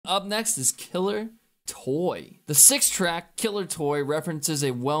up next is Killertoy. The 6-track Killertoy references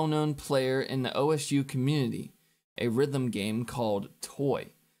a well-known player in the OSU community, a rhythm game called Toy.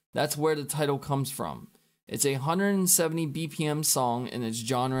 That's where the title comes from. It's a 170 BPM song and its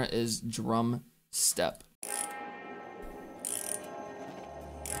genre is drum step.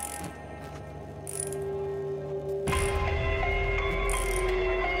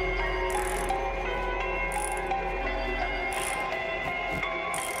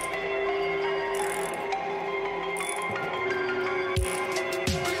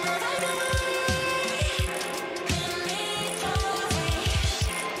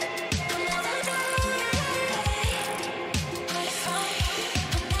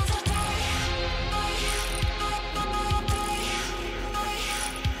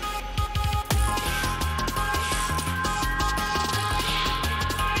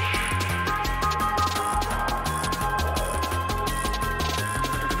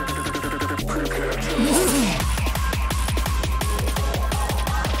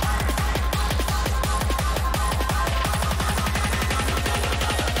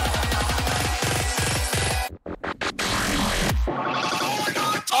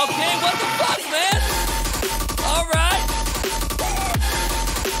 Okay, what the fuck, man? Alright.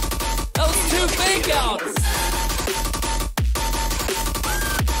 That was 2 fake outs.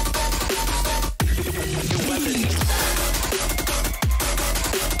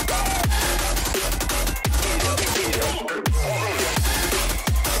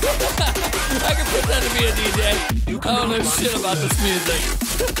 I can pretend to be a DJ. I don't know shit about this music.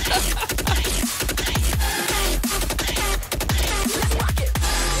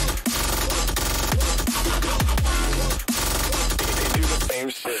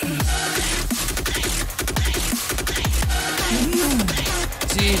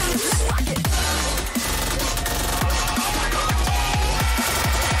 Jesus.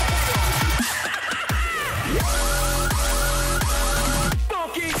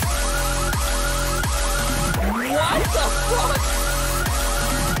 What the fuck?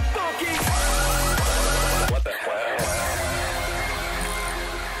 What the hell?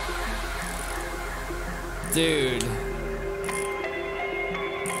 Dude.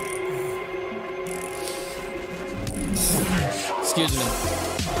 Excuse me.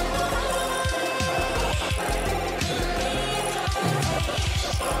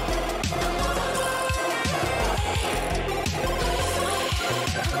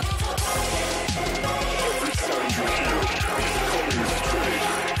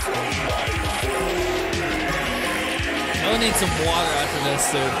 I'll need some water after this,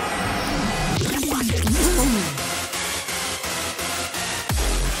 dude.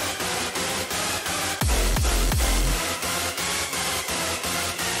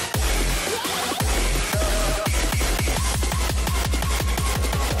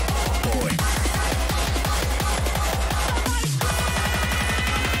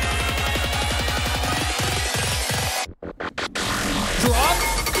 Drop?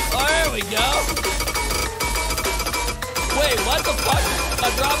 Oh, there we go. Wait, what the fuck? A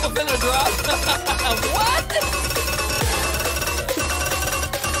drop within a drop? What?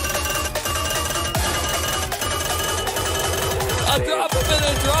 A drop within a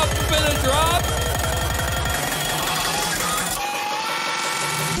drop within a drop?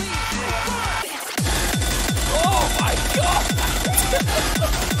 Oh my god!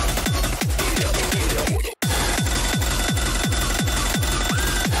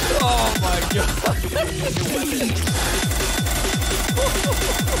 Oh my god!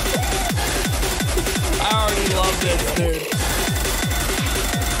 I already love this, dude.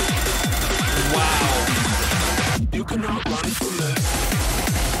 Wow. You cannot run from this.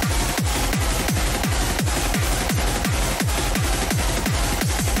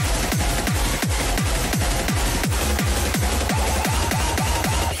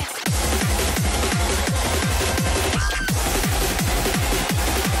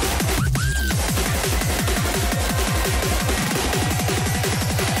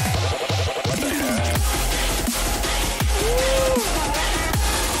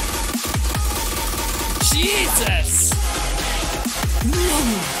 Jesus!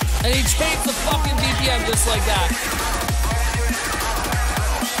 And he changed the fucking BPM just like that.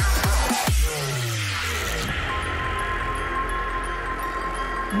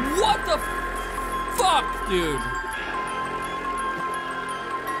 What the fuck, dude?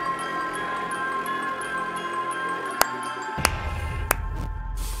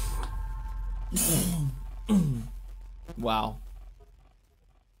 Wow.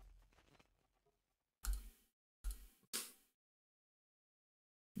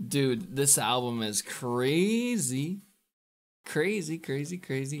 Dude, this album is crazy. crazy, crazy,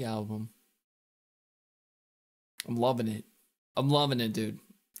 crazy album. I'm loving it. I'm loving it, dude.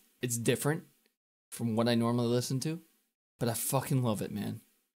 It's different from what I normally listen to, but I fucking love it, man.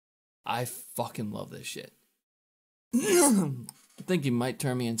 I fucking love this shit. I think he might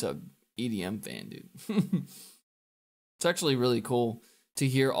turn me into an EDM fan, dude. It's actually really cool to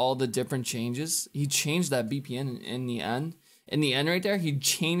hear all the different changes. He changed that BPM in the end. In the end right there, he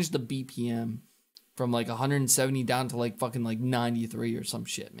changed the BPM from like 170 down to like fucking like 93 or some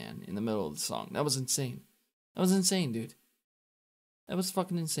shit, man, in the middle of the song. That was insane. That was insane, dude. That was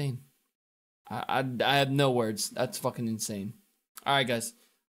fucking insane. I have no words. That's fucking insane. All right, guys.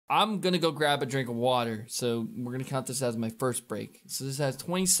 I'm going to go grab a drink of water. So we're going to count this as my first break. So this has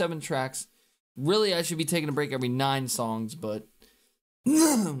 27 tracks. Really, I should be taking a break every 9 songs, but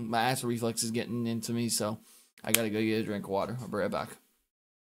my acid reflex is getting into me, so I got to go get a drink of water. I'll be right back.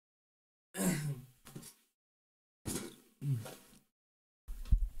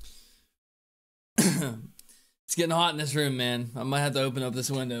 It's getting hot in this room, man. I might have to open up this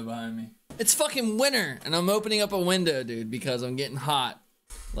window behind me. It's fucking winter, and I'm opening up a window, dude, because I'm getting hot.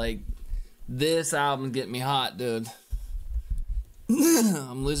 Like, this album's getting me hot, dude.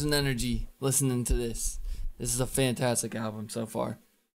 I'm losing energy listening to this. This is a fantastic album so far.